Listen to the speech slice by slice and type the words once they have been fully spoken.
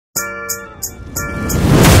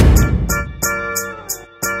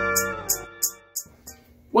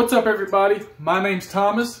What's up everybody? My name's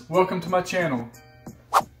Thomas. Welcome to my channel.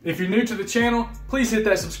 If you're new to the channel, please hit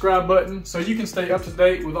that subscribe button so you can stay up to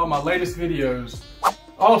date with all my latest videos.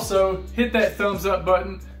 Also, hit that thumbs up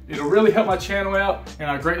button. It'll really help my channel out and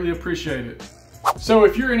I greatly appreciate it. So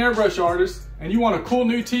if you're an airbrush artist and you want a cool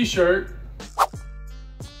new t-shirt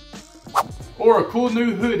or a cool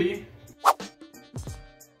new hoodie,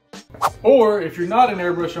 or if you're not an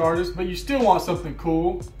airbrush artist but you still want something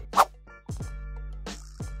cool,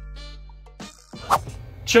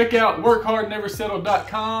 check out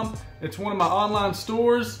workhardneversettle.com. It's one of my online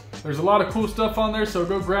stores. There's a lot of cool stuff on there, so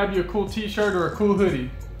go grab you a cool t-shirt or a cool hoodie.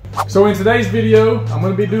 So in today's video, I'm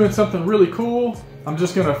going to be doing something really cool. I'm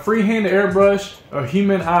just going to freehand airbrush a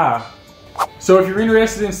human eye. So if you're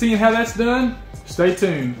interested in seeing how that's done, stay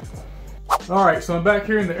tuned. Alright, so I'm back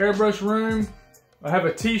here in the airbrush room. I have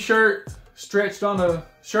a t-shirt stretched on a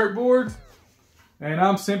shirt board, and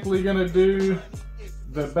I'm simply going to do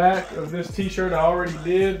the back of this t-shirt I already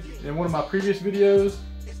did in one of my previous videos.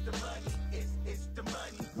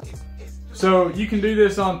 So you can do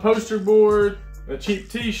this on poster board, a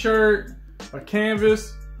cheap t-shirt, a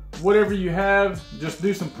canvas, whatever you have, just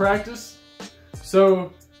do some practice.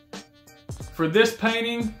 So for this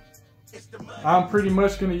painting, I'm pretty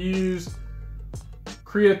much going to use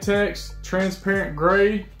Createx transparent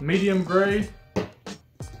gray, medium gray,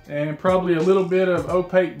 and probably a little bit of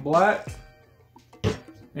opaque black.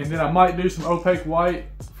 And then I might do some opaque white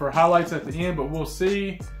for highlights at the end, but we'll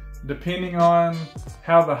see, depending on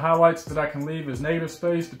how the highlights that I can leave as negative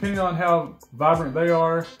space, depending on how vibrant they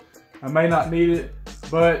are, I may not need it,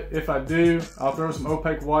 but if I do, I'll throw some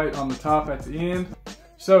opaque white on the top at the end.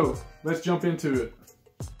 So let's jump into it.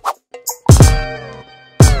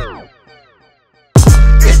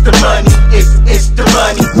 It's the money, it's the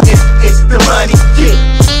money, it's the money, yeah.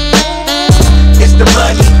 It's the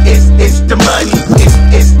money, it's the money,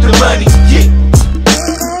 it's the money, yeah.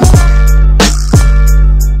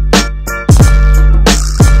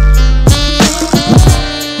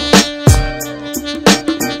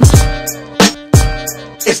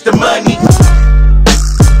 It's the money.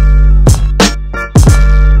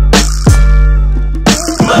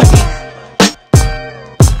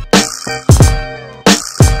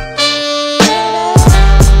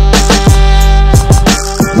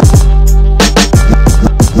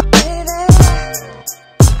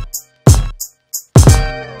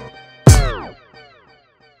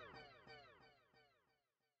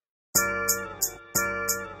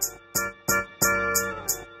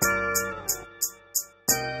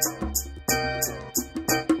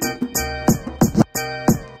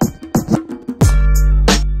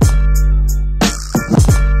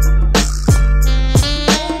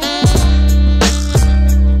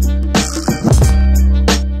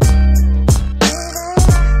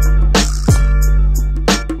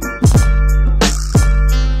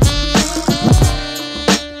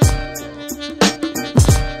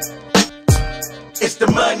 It's the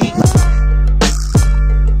money.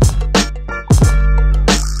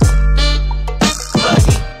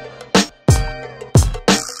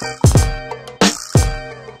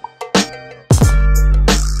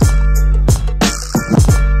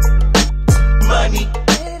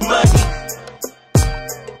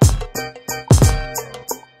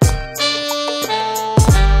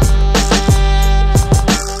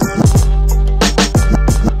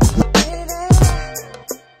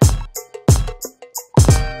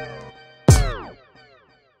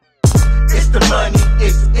 It's the money,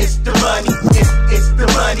 it's the money, it's the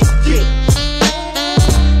money, yeah.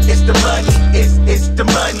 It's the money, it's the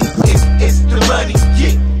money, it's the money,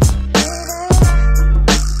 yeah.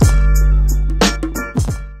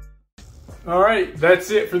 Alright,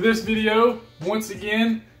 that's it for this video. Once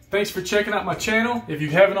again, thanks for checking out my channel. If you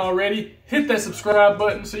haven't already, hit that subscribe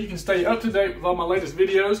button so you can stay up to date with all my latest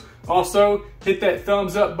videos. Also, hit that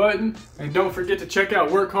thumbs up button, and don't forget to check out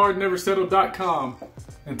workhardneversettle.com.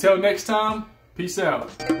 Until next time, peace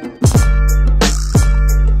out.